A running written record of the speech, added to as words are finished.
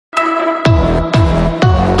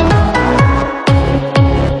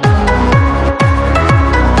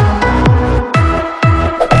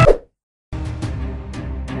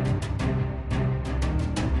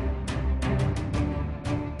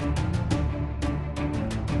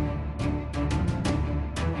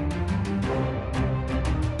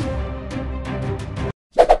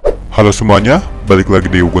Halo semuanya, balik lagi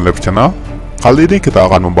di Ugun Live Channel. Kali ini kita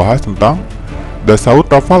akan membahas tentang Dassault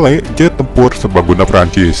Rafale jet tempur serbaguna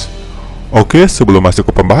Prancis. Oke, sebelum masuk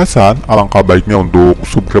ke pembahasan, alangkah baiknya untuk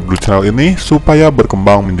subscribe dulu channel ini supaya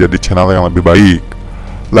berkembang menjadi channel yang lebih baik.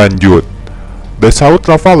 Lanjut, Dassault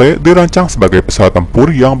Rafale dirancang sebagai pesawat tempur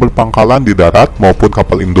yang berpangkalan di darat maupun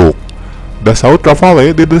kapal induk. Dassault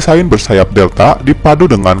Rafale didesain bersayap delta dipadu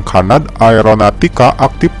dengan kanard aeronautika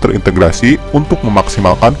aktif terintegrasi untuk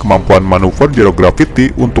memaksimalkan kemampuan manuver zero gravity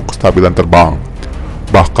untuk kestabilan terbang.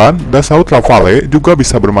 Bahkan, Dassault Rafale juga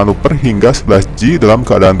bisa bermanuver hingga 11 G dalam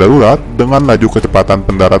keadaan darurat dengan laju kecepatan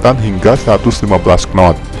pendaratan hingga 115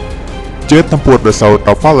 knot. Jet tempur Dassault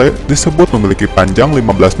Rafale disebut memiliki panjang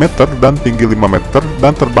 15 meter dan tinggi 5 meter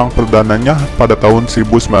dan terbang perdananya pada tahun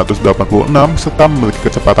 1986 serta memiliki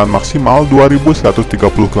kecepatan maksimal 2130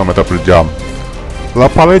 km per jam.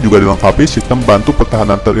 Rafale juga dilengkapi sistem bantu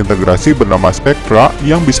pertahanan terintegrasi bernama Spectra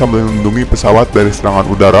yang bisa melindungi pesawat dari serangan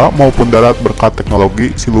udara maupun darat berkat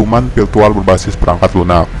teknologi siluman virtual berbasis perangkat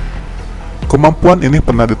lunak. Kemampuan ini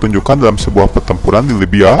pernah ditunjukkan dalam sebuah pertempuran di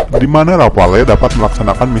Libya, di mana Rafale dapat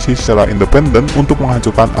melaksanakan misi secara independen untuk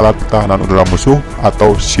menghancurkan alat pertahanan udara musuh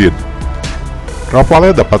atau SHIELD.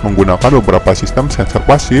 Rafale dapat menggunakan beberapa sistem sensor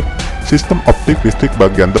pasif. Sistem optik listrik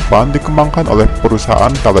bagian depan dikembangkan oleh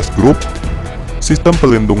perusahaan Thales Group. Sistem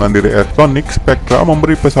pelindungan diri elektronik Spectra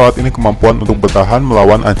memberi pesawat ini kemampuan untuk bertahan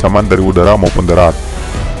melawan ancaman dari udara maupun darat.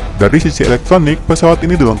 Dari sisi elektronik, pesawat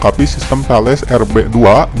ini dilengkapi sistem Thales RB2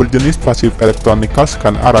 berjenis Passive Electronical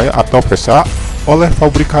Scan Array atau PESA. Oleh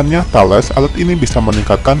pabrikannya Thales, alat ini bisa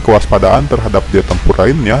meningkatkan kewaspadaan terhadap jet tempur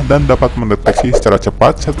lainnya dan dapat mendeteksi secara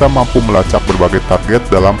cepat serta mampu melacak berbagai target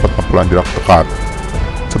dalam pertempuran jarak dekat.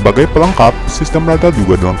 Sebagai pelengkap, sistem radar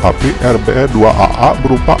juga dilengkapi RBE2AA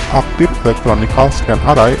berupa Active Electronical Scan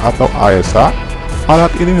Array atau AESA.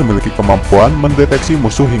 Alat ini memiliki kemampuan mendeteksi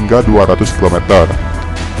musuh hingga 200 km.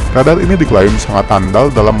 Radar ini diklaim sangat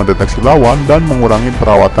andal dalam mendeteksi lawan dan mengurangi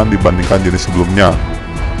perawatan dibandingkan jenis sebelumnya.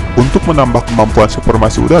 Untuk menambah kemampuan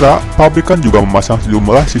supermasi udara, pabrikan juga memasang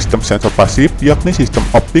sejumlah sistem sensor pasif, yakni sistem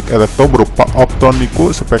optik elektro berupa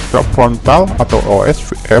Optronico Spectra Frontal atau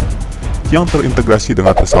OSF yang terintegrasi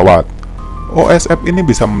dengan pesawat. OSF ini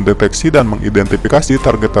bisa mendeteksi dan mengidentifikasi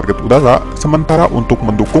target-target udara, sementara untuk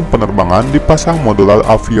mendukung penerbangan dipasang modular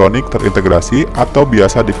avionik terintegrasi atau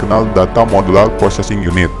biasa dikenal Data Modular Processing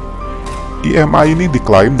Unit. IMI ini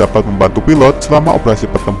diklaim dapat membantu pilot selama operasi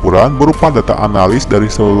pertempuran berupa data analis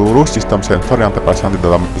dari seluruh sistem sensor yang terpasang di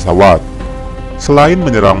dalam pesawat. Selain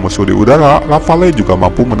menyerang musuh di udara, Rafale juga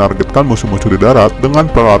mampu menargetkan musuh-musuh di darat dengan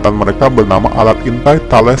peralatan mereka bernama alat intai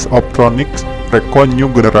Thales Optronics Recon New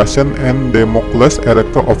Generation and Democles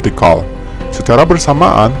Electro-Optical. Secara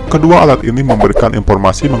bersamaan, kedua alat ini memberikan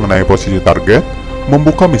informasi mengenai posisi target,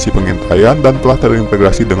 membuka misi pengintaian, dan telah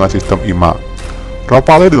terintegrasi dengan sistem IMA.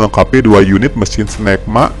 Rafale dilengkapi dua unit mesin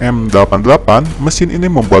Snecma M88. Mesin ini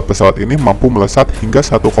membuat pesawat ini mampu melesat hingga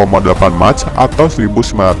 1,8 Mach atau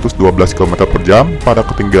 1912 km per jam pada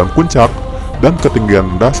ketinggian puncak dan ketinggian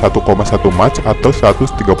rendah 1,1 Mach atau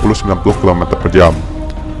 130-90 km per jam.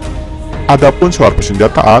 Adapun soal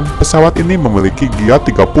persenjataan, pesawat ini memiliki Gia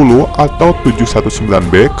 30 atau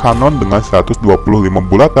 719B kanon dengan 125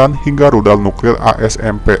 bulatan hingga rudal nuklir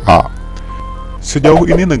ASMPA. Sejauh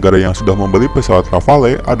ini negara yang sudah membeli pesawat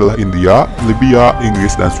Rafale adalah India, Libya,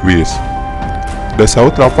 Inggris, dan Swiss.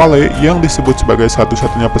 Dassault Rafale yang disebut sebagai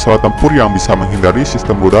satu-satunya pesawat tempur yang bisa menghindari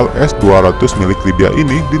sistem rudal S-200 milik Libya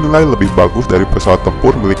ini dinilai lebih bagus dari pesawat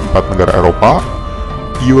tempur milik 4 negara Eropa,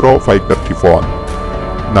 Eurofighter Typhoon.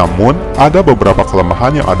 Namun, ada beberapa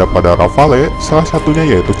kelemahan yang ada pada Rafale, salah satunya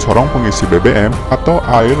yaitu corong pengisi BBM atau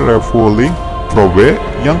Air Refueling Probe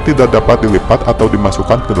yang tidak dapat dilipat atau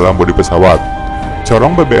dimasukkan ke dalam bodi pesawat.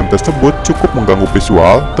 Corong BBM tersebut cukup mengganggu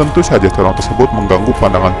visual, tentu saja corong tersebut mengganggu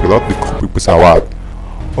pandangan pilot di kokpit pesawat.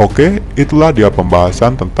 Oke, itulah dia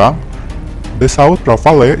pembahasan tentang Dassault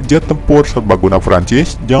Rafale jet tempur serbaguna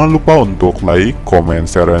Prancis. Jangan lupa untuk like, comment,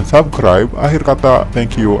 share, dan subscribe. Akhir kata,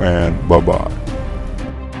 thank you and bye-bye.